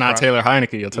Giants. It's not Taylor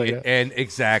Heineke, I'll tell you. And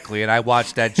exactly, and I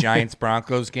watched that Giants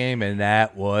Broncos game, and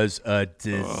that was a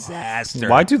disaster.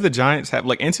 Why do the Giants have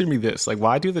answer me this?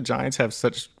 Why do the Giants have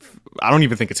such? I don't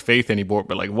even think it's faith anymore.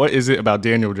 But what is it about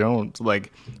Daniel Jones?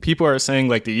 People are saying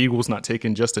the Eagles not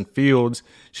taking Justin Fields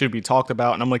should be talked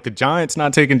about, and I'm the Giants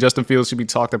not taking Justin Fields should be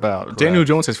talked about. Correct. Daniel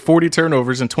Jones has 40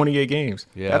 turnovers in 28 games.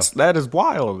 Yeah, that is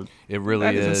wild. It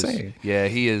really is insane. Yeah,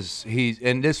 he is.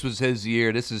 And this was his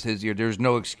year. This is his year. There's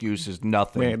no excuses.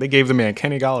 Nothing. Man, they gave the man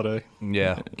Kenny Golladay.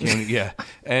 Yeah, yeah.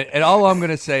 And all I'm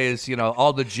gonna say is,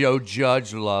 all the Joe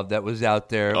Judge love that was out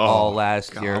there all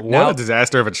last year. What a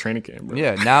disaster of a training camp, bro.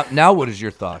 Yeah. Now, what is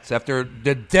your thoughts after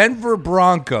the Denver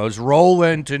Broncos roll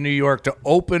into New York to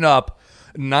open up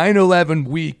 9/11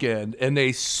 weekend and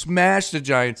they smashed the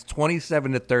Giants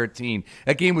 27-13?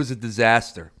 That game was a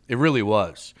disaster. It really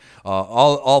was.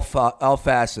 All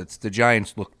facets, the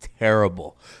Giants looked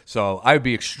terrible. So I'd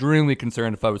be extremely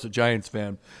concerned if I was a Giants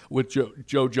fan with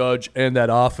Joe Judge and that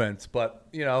offense. But,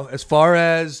 as far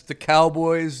as the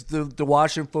Cowboys, the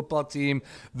Washington football team,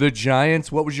 the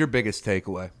Giants, what was your biggest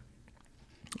takeaway?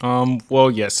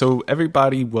 So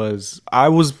everybody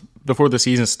before the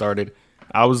season started,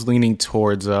 I was leaning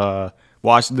towards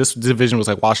this division was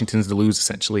Washington's to lose,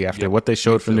 essentially, after what they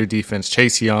showed from their defense.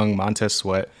 Chase Young, Montez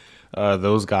Sweat,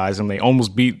 those guys, and they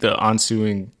almost beat the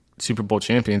ensuing Super Bowl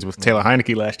champions with Taylor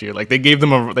Heineke last year. They gave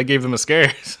them a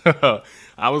scare. So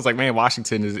I was man,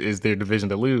 Washington is their division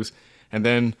to lose. And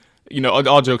then,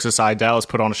 all jokes aside, Dallas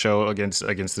put on a show against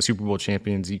the Super Bowl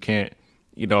champions. You can't,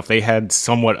 if they had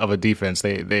somewhat of a defense,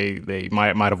 they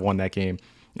might have won that game.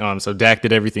 So Dak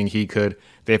did everything he could.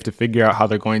 They have to figure out how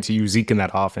they're going to use Zeke in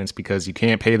that offense, because you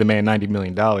can't pay the man $90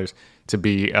 million to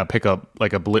be a pickup,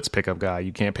 a blitz pickup guy.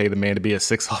 You can't pay the man to be a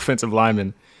 6th offensive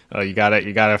lineman. You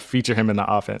gotta feature him in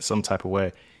the offense some type of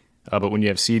way. But when you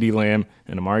have CeeDee Lamb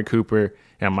and Amari Cooper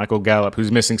and Michael Gallup,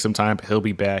 who's missing some time, but he'll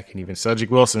be back, and even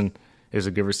Cedric Wilson is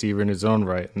a good receiver in his own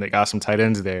right, and they got some tight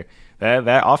ends there.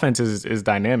 That offense is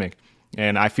dynamic,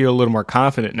 and I feel a little more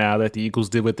confident now that the Eagles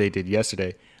did what they did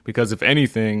yesterday. Because if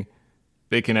anything,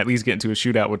 they can at least get into a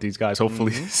shootout with these guys,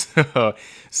 hopefully. Mm-hmm.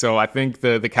 So I think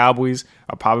the Cowboys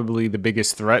are probably the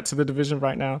biggest threat to the division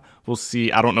right now. We'll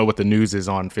see. I don't know what the news is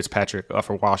on Fitzpatrick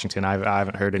for Washington. I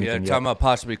haven't heard anything yet. Talking about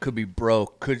possibly could be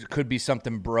broke. Could be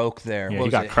something broke there. Yeah, he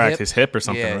got cracked, his hip or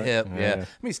something, yeah, right? Hip, yeah.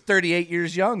 He's 38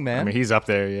 years young, man. He's up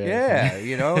there, yeah.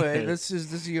 Yeah, this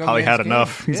is a young probably had game.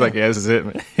 enough. He's this is it,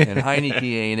 man. And Heineke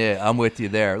ain't it. I'm with you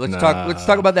there. Let's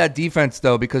talk about that defense,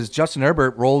 though, because Justin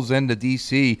Herbert rolls into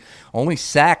D.C., only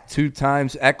sacked 2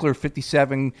 times. Eckler,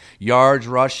 57 yards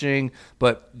rushing.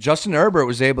 But Justin Herbert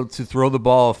was able to throw the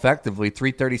ball effectively,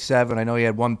 337. I know he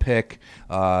had 1 pick.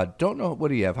 Don't know, what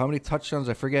do you have? How many touchdowns?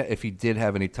 I forget if he did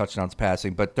have any touchdowns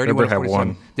passing, but 31 Herbert had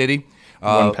 1. Did he?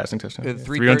 1 passing touchdown.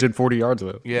 340 yards of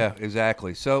it. Yeah,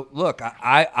 exactly. So, look,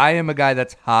 I am a guy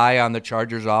that's high on the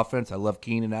Chargers offense. I love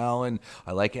Keenan Allen.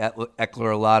 I like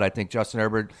Eckler a lot. I think Justin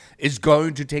Herbert is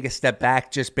going to take a step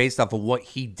back just based off of what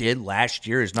he did last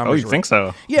year. His numbers you think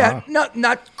so? Yeah,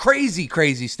 not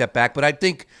crazy step back, but I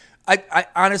think I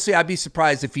honestly, I'd be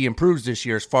surprised if he improves this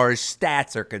year as far as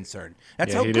stats are concerned.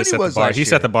 That's how good he was last year. He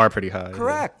set the bar pretty high.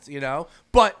 Correct,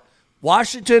 But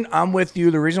Washington, I'm with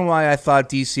you. The reason why I thought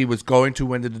D.C. was going to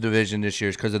win the division this year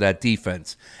is because of that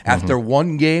defense. After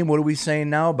one game, what are we saying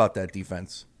now about that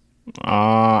defense?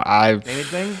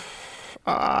 Anything?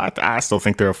 I still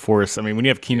think they're a force. When you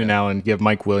have Keenan Allen, you have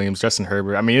Mike Williams, Justin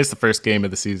Herbert. It's the first game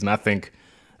of the season. I think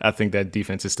that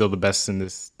defense is still the best in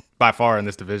this by far in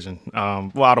this division.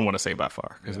 Well, I don't want to say by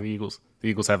far because the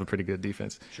Eagles have a pretty good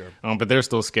defense. Sure. But they're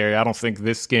still scary. I don't think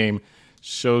this game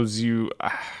shows you.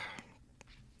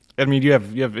 I mean, you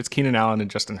have it's Keenan Allen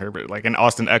and Justin Herbert, like, and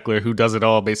Austin Eckler, who does it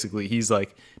all. Basically, he's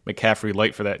like McCaffrey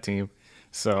light for that team.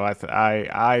 So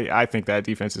I think that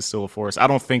defense is still a force. I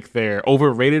don't think they're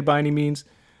overrated by any means.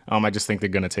 I just think they're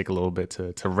going to take a little bit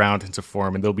to round into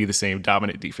form, and they'll be the same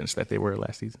dominant defense that they were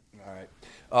last season. All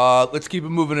right. Let's keep it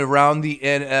moving around the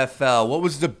NFL. What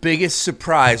was the biggest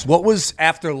surprise? What was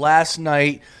after last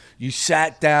night? You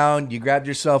sat down, you grabbed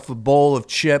yourself a bowl of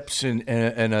chips and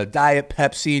a Diet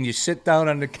Pepsi, and you sit down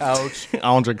on the couch. I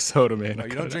don't drink soda, man. No,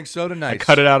 you don't drink soda? Nice. I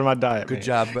cut it out of my diet. Good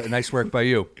man. job. Nice work by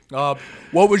you.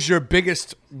 What was your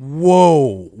biggest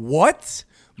whoa, what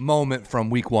moment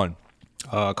from week one?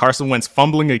 Carson Wentz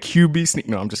fumbling a QB sneak.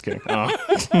 No, I'm just kidding.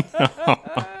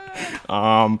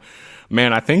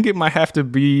 Man, I think it might have to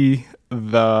be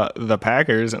the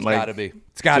Packers, and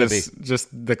it's gotta be just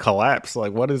the collapse.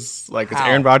 Like, what is is How?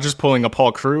 Aaron Rodgers pulling a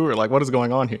Paul Crew, or like what is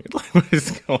going on here? What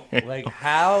is going Like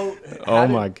how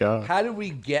my God. How did we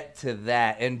get to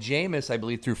that? And Jameis, I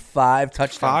believe, threw 5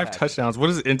 touchdowns. 5 touchdowns. What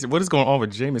is going on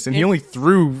with Jameis? And he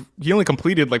only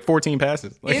completed like 14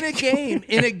 passes. Like, in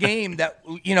a game that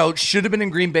should have been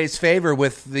in Green Bay's favor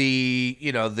with the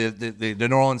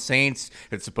New Orleans Saints.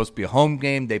 It's supposed to be a home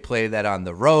game. They play that on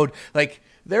the road. Like,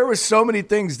 there were so many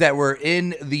things that were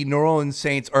in the New Orleans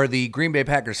Saints or the Green Bay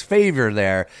Packers' favor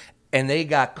there, and they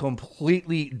got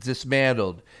completely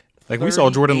dismantled. Like, we saw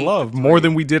Jordan Love more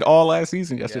than we did all last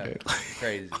season yesterday. Yeah,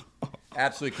 crazy.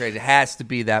 Absolutely crazy. It has to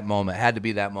be that moment. Had to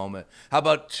be that moment. How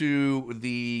about to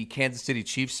the Kansas City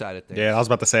Chiefs side of things? Yeah, I was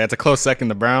about to say, it's a close second.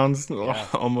 The Browns,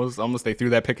 almost they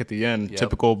threw that pick at the end. Yep.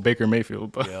 Typical Baker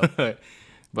Mayfield. But,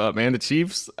 but man, the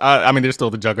Chiefs, I mean, they're still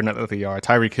the juggernaut that they are.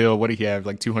 Tyreek Hill, what did he have?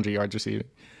 Like 200 yards receiving.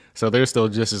 So they're still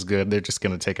just as good. They're just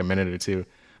going to take a minute or two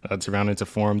to round into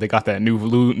form. They got that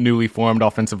newly formed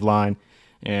offensive line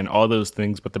and all those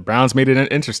things. But the Browns made it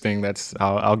interesting.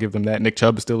 I'll give them that. Nick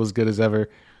Chubb is still as good as ever.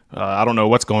 I don't know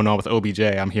what's going on with OBJ.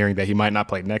 I'm hearing that he might not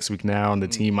play next week now, and the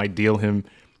team might deal him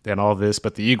and all this.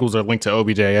 But the Eagles are linked to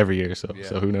OBJ every year, so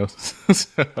who knows?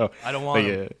 I don't want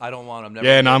him. I don't want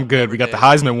him. I'm good. We got the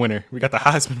Heisman winner.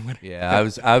 Yeah,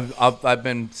 I've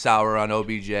been sour on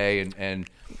OBJ and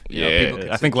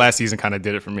I think last season kind of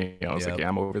did it for me. I was like,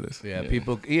 I'm over this.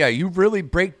 You really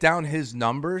break down his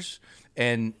numbers,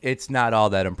 and it's not all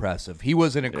that impressive. He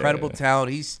was an incredible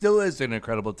talent. He still is an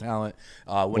incredible talent.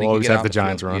 When he always can get have the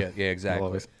Giants run. Yeah,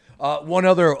 exactly. One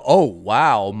other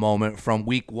moment from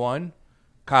week one,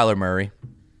 Kyler Murray.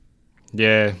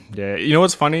 Yeah. You know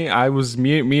what's funny? I was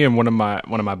me and one of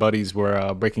my buddies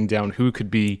were breaking down who could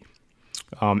be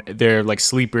their like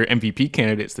sleeper MVP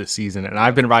candidates this season, and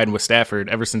I've been riding with Stafford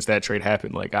ever since that trade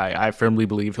happened. Like I firmly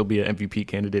believe he'll be an MVP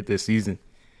candidate this season.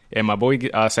 And my boy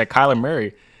said Kyler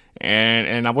Murray,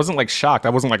 and I wasn't like shocked. I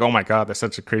wasn't like, oh my God, that's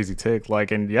such a crazy take.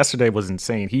 Like, and yesterday was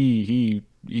insane. He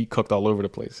cooked all over the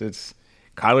place. It's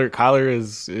Kyler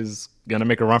is gonna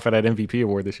make a run for that MVP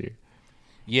award this year.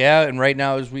 Yeah, and right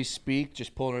now as we speak,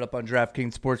 just pulling it up on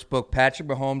DraftKings Sportsbook, Patrick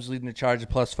Mahomes leading the charge at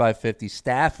plus 550.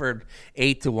 Stafford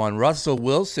 8-1. Russell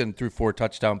Wilson threw 4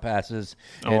 touchdown passes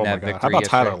in that victory. How about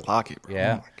yesterday. Tyler Lockett, bro?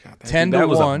 Yeah. Oh my God. 10-1. That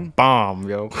was a bomb,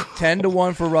 yo.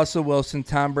 10-1 for Russell Wilson.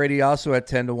 Tom Brady also at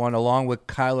 10-1, along with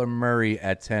Kyler Murray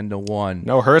at 10-1.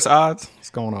 No Hurts odds? What's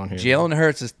going on here? Jalen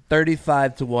Hurts is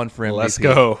 35-1 for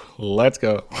MVP. Let's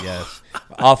go. Yes.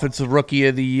 Offensive Rookie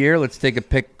of the Year. Let's take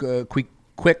a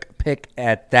quick pick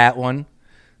at that one.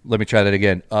 Let me try that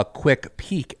again. A quick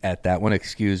peek at that one.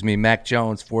 Excuse me. Mac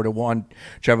Jones 4-1.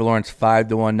 Trevor Lawrence 5-1.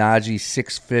 Najee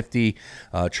 650.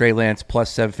 Trey Lance plus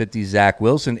 750. Zach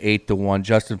Wilson 8-1.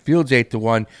 Justin Fields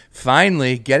 8-1.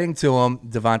 Finally getting to him.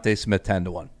 Devontae Smith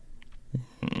 10-1.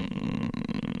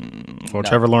 Well,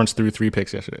 Trevor Lawrence threw 3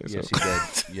 picks yesterday. So. Yes, he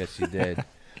did. Yes, he did.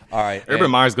 All right. Urban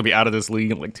Meyer's gonna be out of this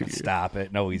league in like 2 years. Stop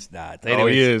it. No, he's not. He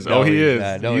is. He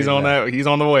is. He's on that. He's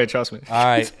on the way. Trust me. All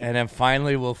right. And then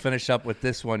finally, we'll finish up with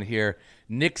this one here.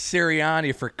 Nick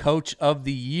Sirianni for Coach of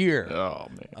the Year. Oh,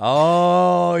 man.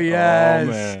 Oh, yes. Oh,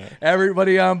 man.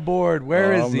 Everybody on board.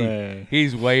 Where is he? Man.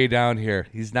 He's way down here.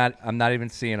 He's not. I'm not even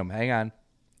seeing him. Hang on.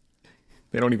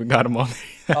 They don't even got him on.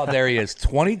 Oh, there he is.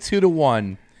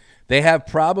 22-1. They have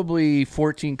probably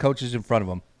 14 coaches in front of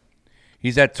him.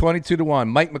 He's at 22-1.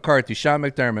 Mike McCarthy, Sean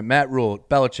McDermott, Matt Rule,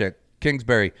 Belichick,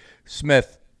 Kingsbury,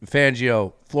 Smith,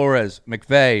 Fangio, Flores,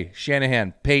 McVay,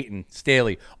 Shanahan, Payton,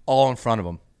 Staley, all in front of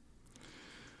him.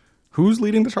 Who's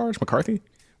leading the charge? McCarthy?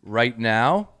 Right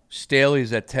now,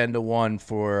 Staley's at 10-1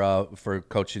 for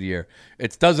Coach of the Year.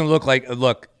 It doesn't look like –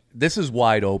 look, this is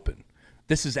wide open.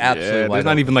 This is absolutely wide there's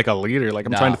not open. even like a leader. Like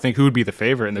I'm trying to think who would be the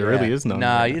favorite, and there really is none.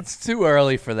 Nah, it's too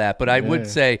early for that. But I would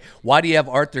say, why do you have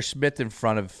Arthur Smith in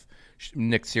front of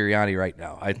Nick Sirianni right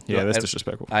now? That's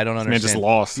disrespectful. I don't understand. This man just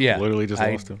lost. Yeah, Literally just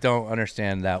lost him. I don't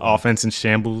understand that one. Offense in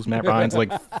shambles. Matt Ryan's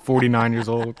like 49 years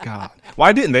old. God.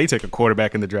 Why didn't they take a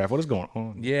quarterback in the draft? What is going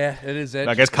on? Yeah, it is.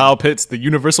 I guess Kyle Pitts, the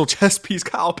universal chess piece,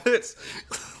 Kyle Pitts.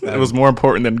 It was more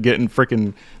important than getting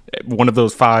freaking one of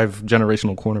those 5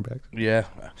 generational cornerbacks. Yeah.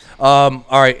 All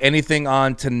right. Anything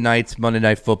on tonight's Monday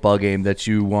Night Football game that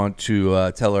you want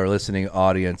to tell our listening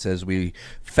audience as we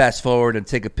fast forward and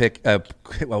take a pick?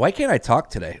 Why can't I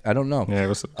talk today? I don't know. Yeah, it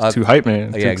was too hype,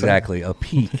 man. Yeah, exactly. A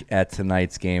peek at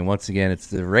tonight's game. Once again, it's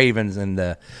the Ravens and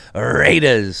the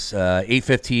Raiders.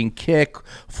 8:15 kick.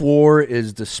 4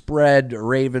 is the spread.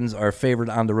 Ravens are favored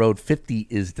on the road. 50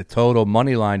 is the total.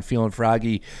 Money line, feeling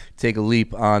froggy. Take a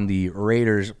leap on the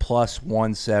Raiders plus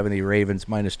 170. Ravens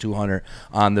minus 200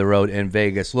 on the road in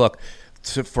Vegas. Look,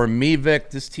 for me,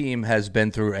 Vic, this team has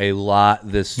been through a lot.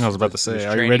 I was about to say,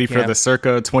 are you ready for the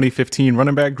circa 2015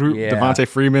 running back group? Yeah. Devontae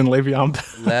Freeman, Le'Veon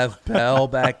Bell. Lev Bell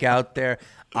back out there.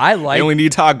 They only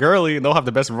need Todd Gurley, and they'll have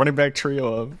the best running back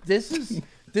trio of. This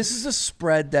is a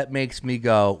spread that makes me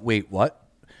go, wait, what?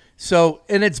 So,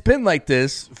 and it's been like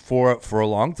this for a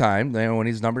long time. When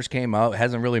these numbers came out, it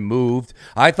hasn't really moved.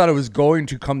 I thought it was going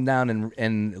to come down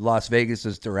in Las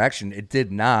Vegas's direction. It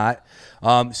did not.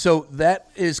 So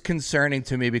that is concerning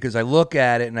to me because I look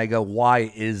at it and I go,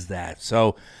 why is that?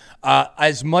 So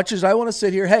as much as I want to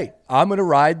sit here, hey, I'm going to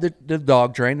ride the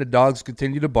dog train. The dogs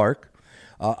continue to bark.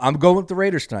 I'm going with the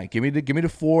Raiders tonight. Give me the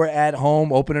 4 at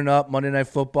home, opening up Monday Night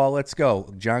Football. Let's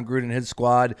go. John Gruden and his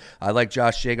squad. I like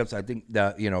Josh Jacobs. I think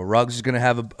that Ruggs is going to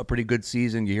have a pretty good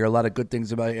season. You hear a lot of good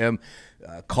things about him.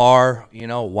 Carr,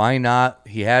 why not?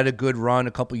 He had a good run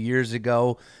a couple years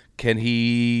ago. Can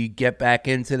he get back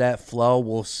into that flow?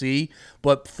 We'll see.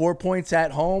 But 4 points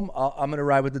at home, I'm going to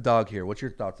ride with the dog here. What's your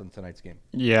thoughts on tonight's game?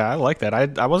 Yeah, I like that.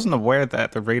 I wasn't aware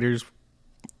that the Raiders.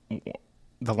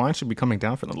 The line should be coming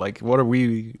down for them. Like, what are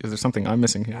we? Is there something I'm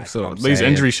missing here? So these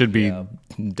injuries should be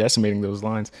decimating those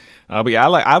lines. But yeah,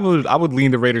 I would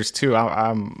lean the Raiders too.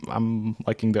 I'm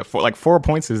liking that. 4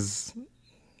 points is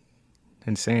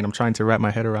insane. I'm trying to wrap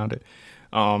my head around it.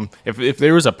 If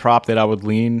there was a prop that I would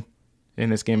lean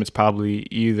in this game, it's probably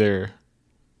either.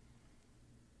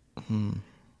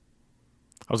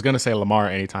 I was gonna say Lamar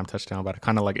anytime touchdown, but I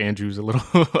kind of like Andrews a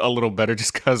little better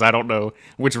just because I don't know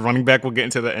which running back will get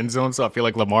into the end zone. So I feel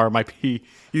like Lamar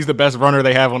he's the best runner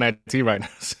they have on that team right now.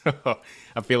 So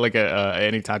I feel like a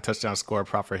anytime touchdown score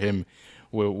prop for him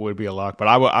would be a lock. But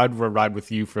I'd ride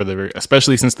with you for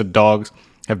especially since the dogs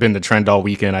have been the trend all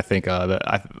weekend. I think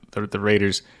the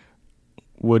Raiders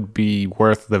would be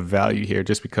worth the value here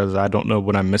just because I don't know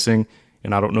what I'm missing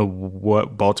and I don't know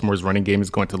what Baltimore's running game is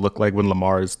going to look like when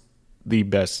Lamar is the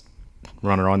best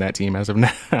runner on that team as of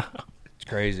now. It's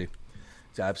crazy.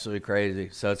 It's absolutely crazy.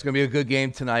 So it's going to be a good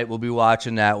game tonight. We'll be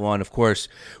watching that one. Of course,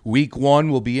 week 1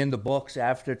 will be in the books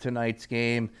after tonight's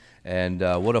game. And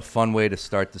what a fun way to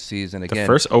start the season. Again, the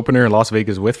first opener in Las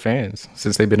Vegas with fans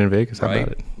since they've been in Vegas. How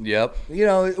about it? Yep.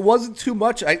 It wasn't too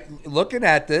much. Looking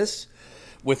at this,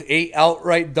 with 8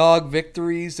 outright dog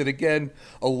victories, and again,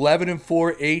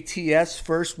 11-4 ATS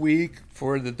first week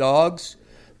for the dogs.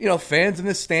 Fans in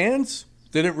the stands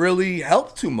didn't really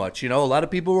help too much. A lot of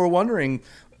people were wondering,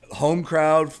 home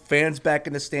crowd, fans back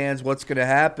in the stands, what's going to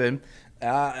happen?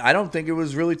 I don't think it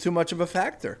was really too much of a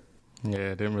factor. Yeah,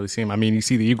 it didn't really seem. I mean, you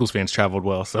see the Eagles fans traveled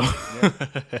well, so.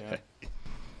 Yeah.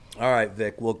 All right,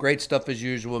 Vic. Well, great stuff as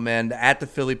usual, man. At the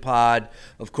Philly Pod.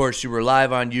 Of course, you were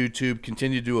live on YouTube.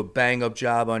 Continue to do a bang-up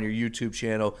job on your YouTube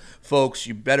channel. Folks,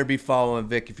 you better be following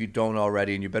Vic if you don't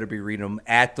already, and you better be reading them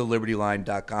at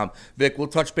thelibertyline.com. Vic, we'll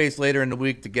touch base later in the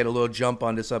week to get a little jump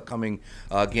on this upcoming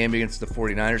game against the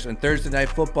 49ers. And Thursday Night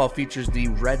Football features the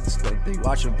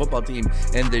Washington football team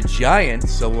and the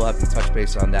Giants, so we'll have to touch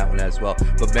base on that one as well.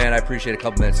 But, man, I appreciate a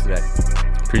couple minutes today.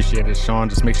 Appreciate it, Sean.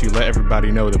 Just make sure you let everybody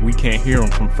know that we can't hear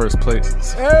them from first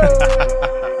place.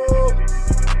 Hey!